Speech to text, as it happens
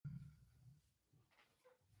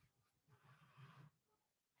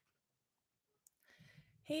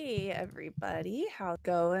Hey everybody, how's it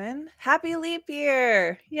going? Happy leap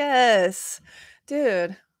year! Yes.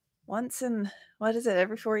 Dude, once in, what is it,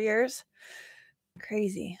 every 4 years?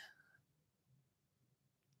 Crazy.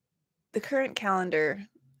 The current calendar,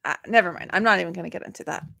 never mind. I'm not even going to get into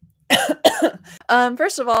that.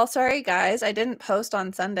 First of all, sorry guys, I didn't post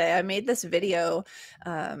on Sunday. I made this video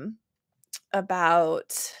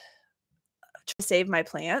about trying to save my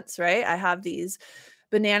plants, right? I have these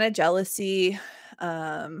banana jealousy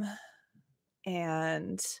and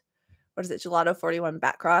what is it, Gelato 41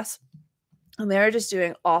 back cross. And they were just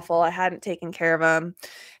doing awful. I hadn't taken care of them,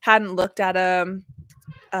 hadn't looked at them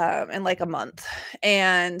in like a month.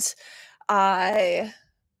 And I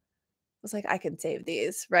was like, I can save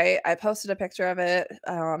these, right? I posted a picture of it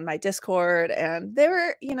on my Discord and they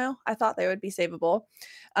were, I thought they would be savable.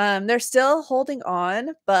 They're still holding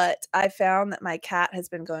on, but I found that my cat has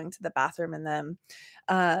been going to the bathroom in them.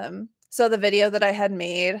 So the video that I had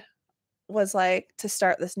made was like to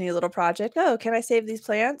start this new little project. Oh, can I save these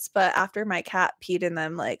plants? But after my cat peed in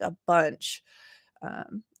them like a bunch, I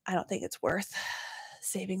don't think it's worth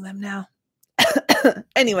saving them now.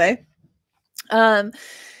 Anyway,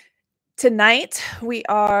 tonight we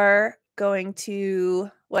are going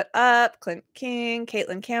to What Up? Clint King,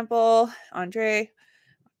 Caitlin Campbell, Andre,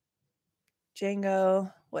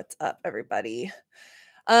 Django. What's up, everybody?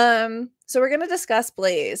 So we're gonna discuss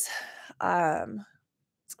Blaze.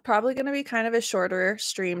 It's probably going to be kind of a shorter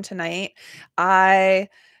stream tonight. I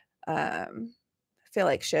feel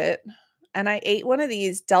like shit. And I ate one of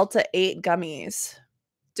these Delta 8 gummies.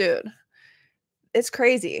 Dude, it's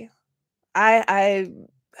crazy. I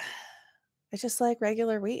just like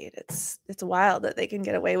regular weed. It's wild that they can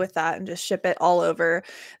get away with that and just ship it all over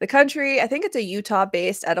the country. I think it's a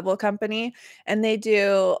Utah-based edible company, and they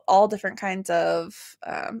do all different kinds of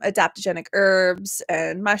adaptogenic herbs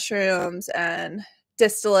and mushrooms and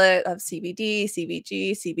distillate of CBD,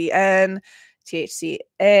 CBG, CBN,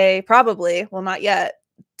 THCA, probably, well, not yet,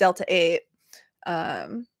 Delta 8.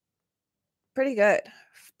 Pretty good.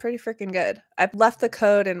 Pretty freaking good. I've left the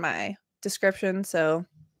code in my description, so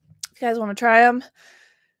if you guys want to try them.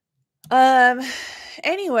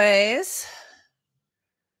 Anyways,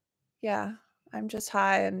 yeah, I'm just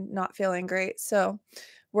high and not feeling great, so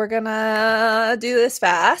we're gonna do this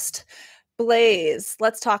fast. Blaze,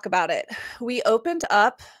 let's talk about it. We opened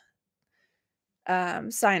up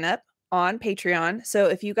sign up on Patreon. So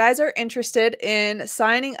if you guys are interested in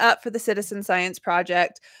signing up for the Citizen Science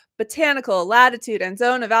Project, Botanical, Latitude, and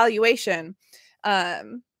Zone Evaluation,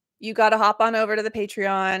 you got to hop on over to the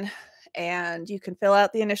Patreon and you can fill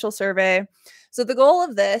out the initial survey. So the goal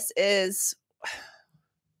of this is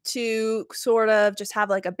to sort of just have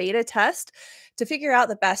like a beta test to figure out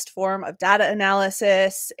the best form of data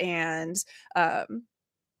analysis and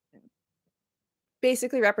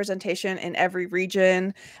basically representation in every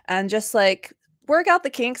region, and just like work out the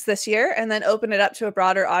kinks this year and then open it up to a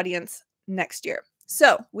broader audience next year.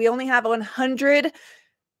 So we only have 100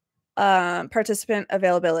 participant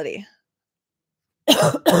availability.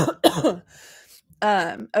 Oh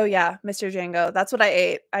yeah, Mr. Django, that's what I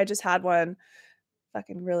ate. I just had one.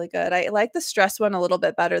 Fucking really good. I like the stress one a little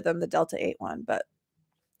bit better than the Delta 8 one, but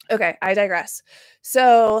okay, I digress.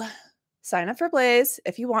 So sign up for Blaze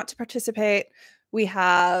if you want to participate. We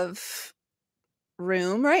have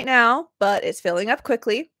room right now, but it's filling up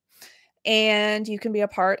quickly. And you can be a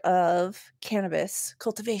part of cannabis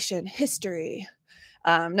cultivation history.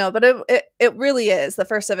 No, but it really is the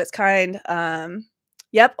first of its kind.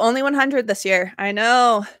 Yep, only 100 this year. I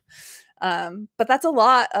know. But that's a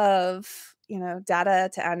lot of, data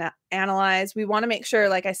to analyze. We want to make sure,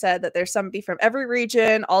 like I said, that there's somebody from every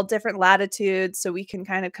region, all different latitudes, so we can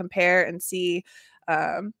kind of compare and see,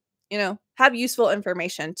 have useful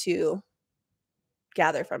information to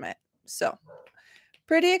gather from it. So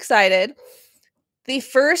pretty excited. The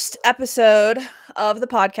first episode of the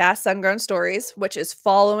podcast, Sungrown Stories, which is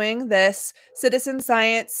following this Citizen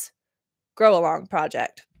Science Grow Along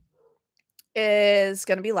project, is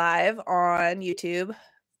going to be live on YouTube.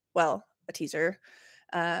 Well, a teaser.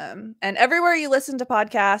 And everywhere you listen to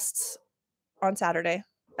podcasts on Saturday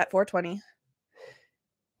at 4:20.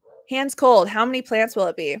 Hands cold. How many plants will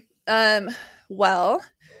it be? Well,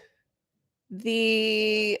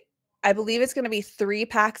 I believe it's going to be 3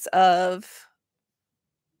 packs of,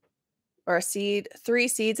 or 3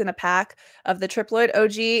 seeds in a pack of the triploid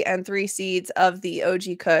OG and 3 seeds of the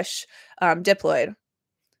OG Kush diploid.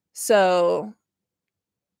 So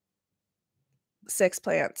 6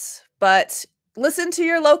 plants. But listen to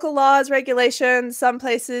your local laws, regulations. Some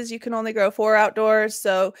places you can only grow 4 outdoors.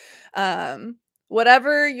 So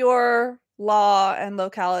whatever your law and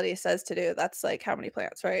locality says to do. That's like how many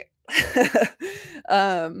plants, right?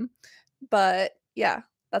 um, but yeah,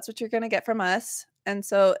 that's what you're going to get from us. And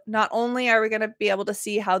so not only are we going to be able to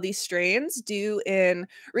see how these strains do in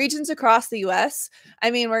regions across the US,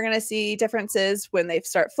 I mean, we're going to see differences when they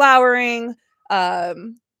start flowering,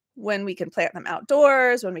 when we can plant them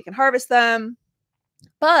outdoors, when we can harvest them.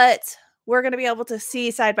 But we're going to be able to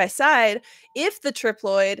see side by side if the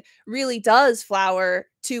triploid really does flower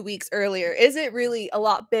 2 weeks earlier. Is it really a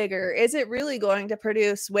lot bigger? Is it really going to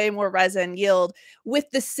produce way more resin yield with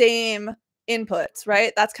the same inputs,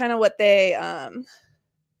 right? That's kind of what they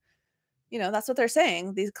that's what they're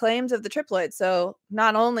saying, these claims of the triploid. So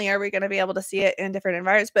not only are we going to be able to see it in different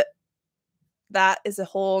environments, but that is a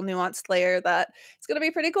whole nuanced layer that is going to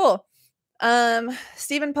be pretty cool.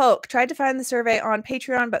 Stephen Polk tried to find the survey on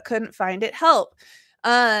Patreon but couldn't find it. Help.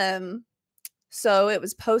 So it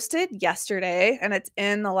was posted yesterday and it's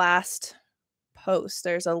in the last post.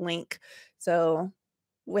 There's a link. So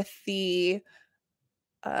with the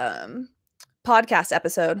podcast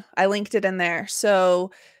episode, I linked it in there.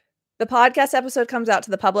 So the podcast episode comes out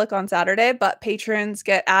to the public on Saturday, but patrons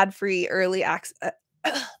get ad-free early access.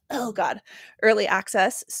 Early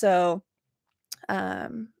access. So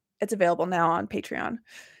it's available now on Patreon.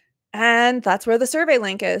 And that's where the survey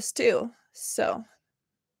link is too. So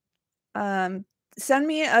send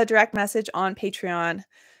me a direct message on Patreon.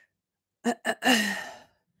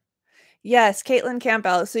 Yes, Caitlin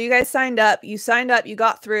Campbell. So you guys signed up, you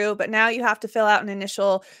got through, but now you have to fill out an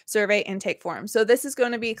initial survey intake form. So this is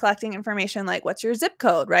going to be collecting information like what's your zip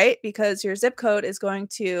code, right? Because your zip code is going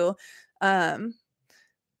to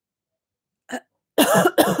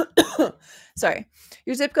sorry,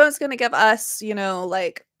 your zip code is going to give us,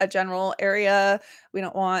 like a general area. We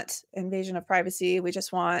don't want invasion of privacy. We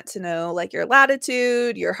just want to know like your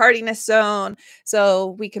latitude, your hardiness zone,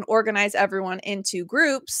 so we can organize everyone into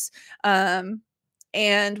groups. And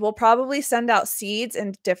we'll probably send out seeds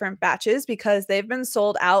in different batches because they've been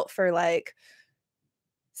sold out for like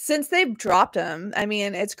since they've dropped them. I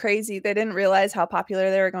mean, it's crazy. They didn't realize how popular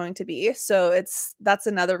they were going to be. So that's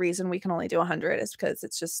another reason we can only do 100 is because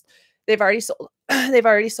it's just they've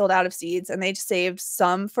already sold out of seeds and they saved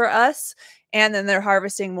some for us and then they're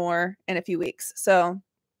harvesting more in a few weeks. So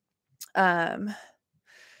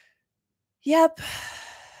yep.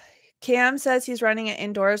 Cam says he's running it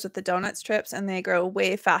indoors with the donut strips and they grow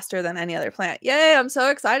way faster than any other plant. Yay, I'm so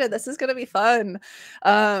excited. This is going to be fun.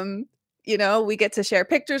 We get to share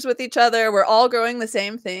pictures with each other. We're all growing the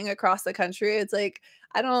same thing across the country. It's like,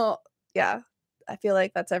 I feel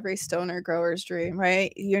like that's every stoner grower's dream,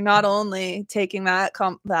 right? You're not only taking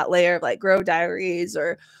that layer of like grow diaries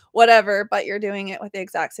or whatever, but you're doing it with the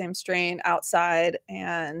exact same strain outside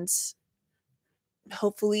and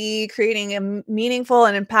hopefully creating a meaningful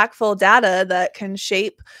and impactful data that can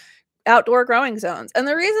shape outdoor growing zones. And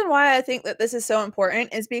the reason why I think that this is so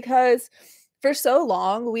important is because for so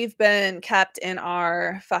long we've been kept in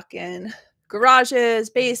our fucking garages,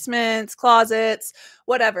 basements, closets,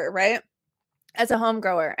 whatever, right? As a home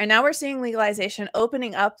grower. And now we're seeing legalization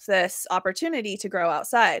opening up this opportunity to grow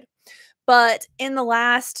outside. But in the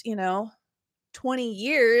last, 20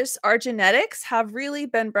 years, our genetics have really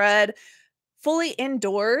been bred fully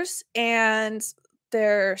indoors and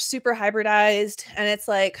they're super hybridized. And it's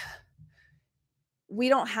like, we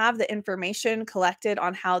don't have the information collected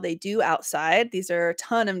on how they do outside. These are a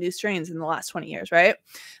ton of new strains in the last 20 years, right?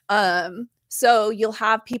 So you'll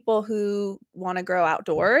have people who want to grow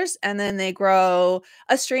outdoors and then they grow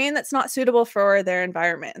a strain that's not suitable for their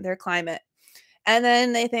environment and their climate. And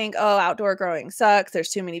then they think, oh, outdoor growing sucks. There's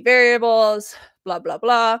too many variables, blah, blah,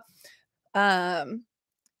 blah. And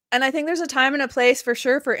I think there's a time and a place for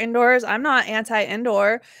sure for indoors. I'm not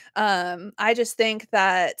anti-indoor. I just think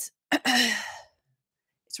that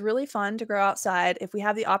it's really fun to grow outside. If we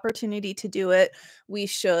have the opportunity to do it, we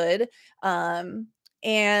should.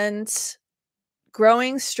 And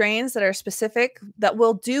growing strains that are specific, that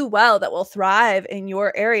will do well, that will thrive in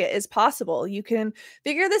your area is possible. You can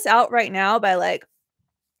figure this out right now by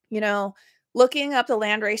looking up the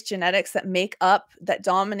landrace genetics that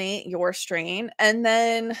dominate your strain, and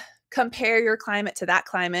then compare your climate to that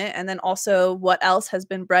climate, and then also what else has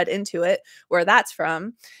been bred into it, where that's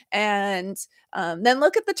from. And then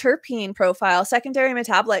look at the terpene profile, secondary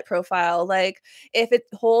metabolite profile, like if it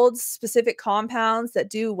holds specific compounds that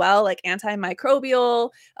do well, like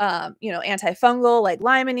antimicrobial, antifungal, like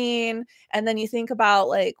limonene. And then you think about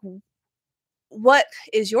like, what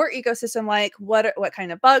is your ecosystem like? What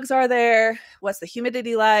kind of bugs are there? What's the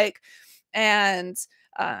humidity like? And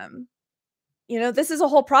this is a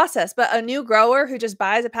whole process, but a new grower who just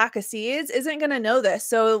buys a pack of seeds isn't going to know this.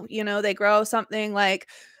 So, they grow something like,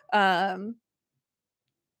 um,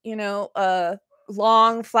 a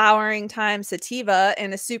long flowering time sativa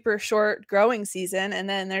in a super short growing season. And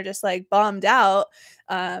then they're just like bummed out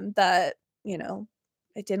that,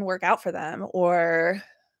 it didn't work out for them, or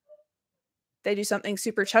they do something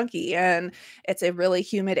super chunky and it's a really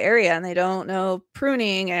humid area and they don't know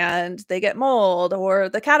pruning and they get mold, or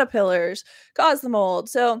the caterpillars cause the mold.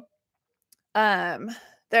 So um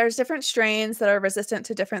there's different strains that are resistant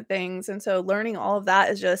to different things, and so learning all of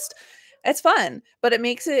that is just, it's fun, but it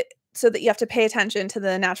makes it so that you have to pay attention to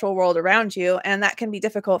the natural world around you, and that can be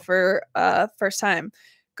difficult for a first time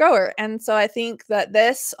grower. And so I think that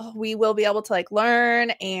we will be able to like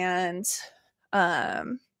learn and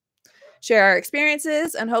um share our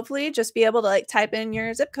experiences, and hopefully just be able to like type in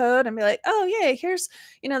your zip code and be like, oh yay, here's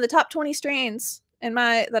the top 20 strains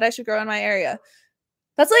that I should grow in my area.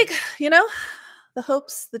 That's like, the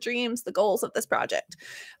hopes, the dreams, the goals of this project.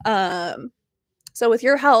 So with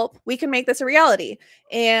your help, we can make this a reality.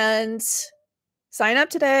 And sign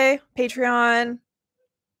up today, Patreon.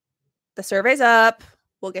 The survey's up.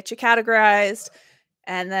 We'll get you categorized,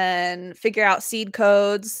 and then figure out seed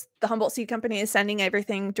codes. The Humboldt Seed Company is sending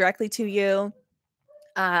everything directly to you.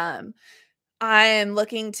 I am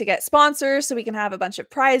looking to get sponsors so we can have a bunch of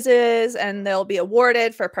prizes, and they'll be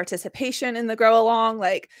awarded for participation in the grow along,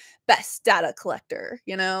 like best data collector,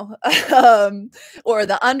 or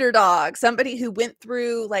the underdog, somebody who went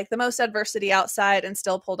through like the most adversity outside and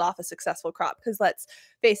still pulled off a successful crop. Because let's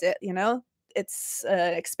face it, it's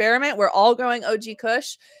an experiment. We're all growing OG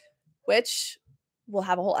Kush, which we'll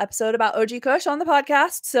have a whole episode about OG Kush on the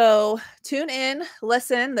podcast. So tune in,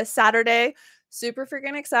 listen this Saturday. Super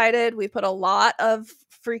freaking excited. We put a lot of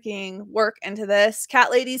freaking work into this. Cat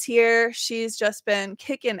Lady's here. She's just been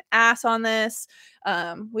kicking ass on this.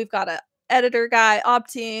 We've got an editor guy,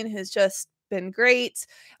 Optine, who's just been great.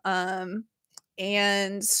 And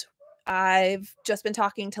I've just been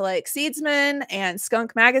talking to like Seedsman and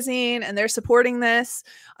Skunk Magazine, and they're supporting this.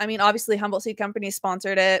 I mean, obviously Humboldt Seed Company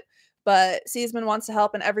sponsored it, but Seedsman wants to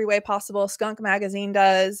help in every way possible. Skunk Magazine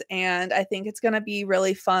does. And I think it's going to be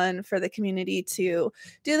really fun for the community to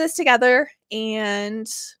do this together.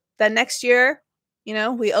 And then next year,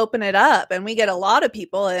 we open it up and we get a lot of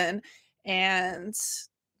people in, and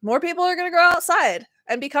more people are going to go outside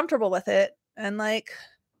and be comfortable with it. And like,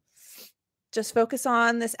 just focus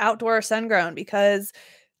on this outdoor sun grown, because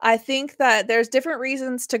I think that there's different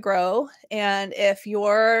reasons to grow. And if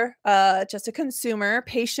you're just a consumer,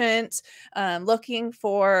 patient, looking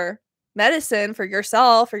for medicine for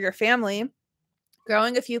yourself or your family,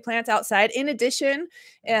 growing a few plants outside in addition,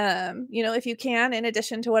 if you can, in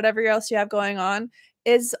addition to whatever else you have going on,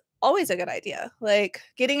 is always a good idea. Like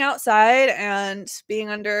getting outside and being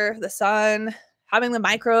under the sun, having the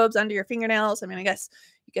microbes under your fingernails. I mean, I guess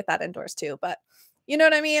you get that indoors too, but you know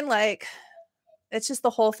what I mean? Like, it's just the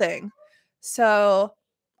whole thing. So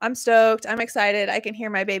I'm stoked. I'm excited. I can hear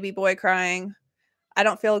my baby boy crying. I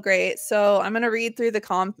don't feel great. So I'm going to read through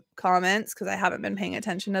the comments because I haven't been paying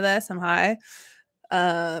attention to this. I'm high.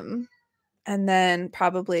 And then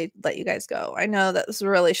probably let you guys go. I know that this is a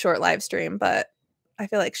really short live stream, but I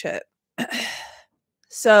feel like shit.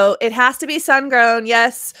 So it has to be sun grown.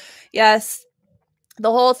 Yes. Yes.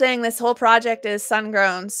 The whole thing, this whole project is sun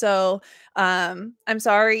grown. So I'm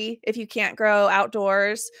sorry if you can't grow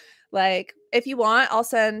outdoors. Like if you want, I'll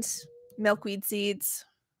send milkweed seeds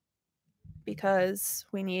because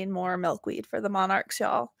we need more milkweed for the monarchs,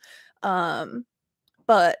 y'all.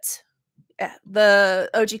 But yeah, the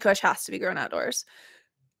OG Kush has to be grown outdoors.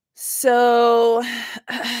 So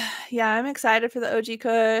yeah, I'm excited for the OG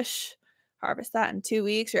Kush. Harvest that in 2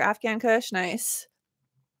 weeks. Your Afghan Kush, nice.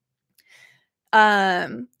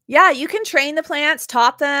 Yeah, you can train the plants,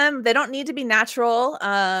 top them. They don't need to be natural.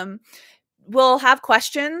 We'll have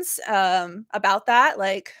questions about that,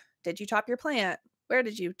 like, did you top your plant? Where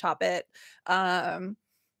did you top it? When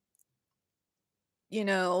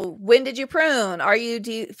did you prune? Are you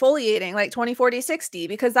defoliating like 20, 40, 60?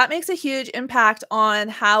 Because that makes a huge impact on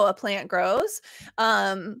how a plant grows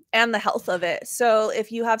and the health of it. So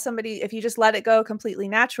if you just let it go completely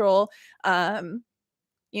natural,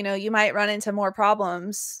 you might run into more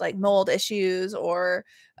problems like mold issues, or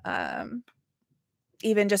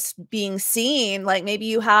even just being seen. Like maybe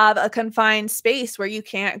you have a confined space where you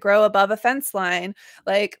can't grow above a fence line.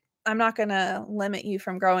 Like I'm not going to limit you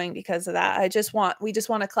from growing because of that. We just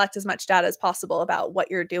want to collect as much data as possible about what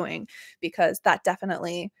you're doing, because that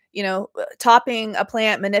definitely, topping a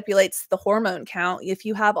plant manipulates the hormone count. If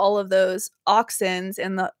you have all of those auxins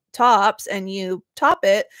in the tops and you top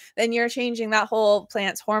it, then you're changing that whole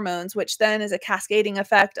plant's hormones, which then is a cascading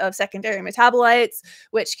effect of secondary metabolites,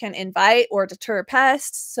 which can invite or deter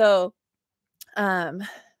pests. So, um,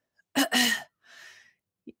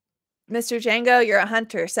 Mr. Django, you're a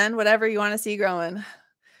hunter. Send whatever you want to see growing.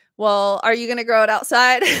 Well, are you going to grow it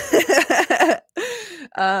outside?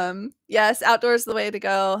 Yes, outdoors is the way to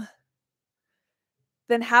go.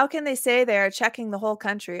 Then how can they say they are checking the whole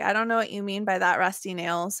country? I don't know what you mean by that, Rusty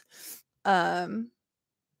Nails. Um,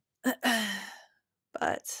 but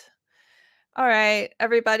all right,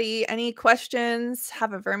 everybody, any questions?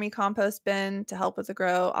 Have a vermicompost bin to help with the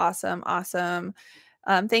grow. Awesome, awesome.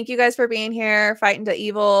 Thank you guys for being here, fighting to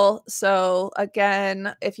evil. So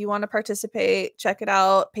again, if you want to participate, check it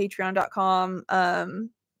out, patreon.com.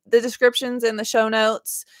 The description's in the show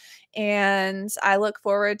notes. And I look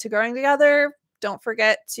forward to growing together. Don't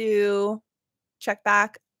forget to check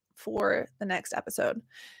back for the next episode.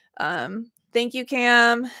 Thank you,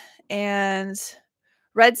 Cam. And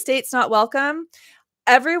red state's not welcome.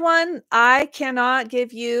 Everyone, I cannot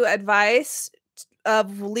give you advice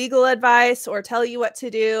of legal advice or tell you what to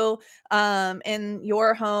do in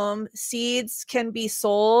your home. Seeds can be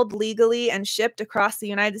sold legally and shipped across the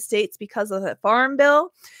United States because of the Farm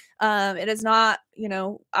Bill. It is not,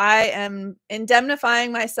 I am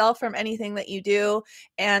indemnifying myself from anything that you do.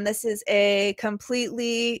 And this is a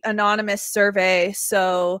completely anonymous survey.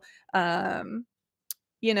 So, like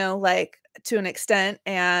to an extent,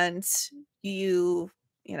 and you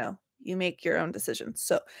make your own decisions.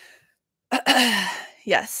 So,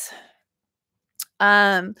 yes.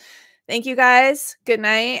 Thank you guys. Good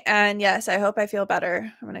night. And yes, I hope I feel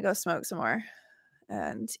better. I'm going to go smoke some more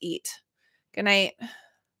and eat. Good night.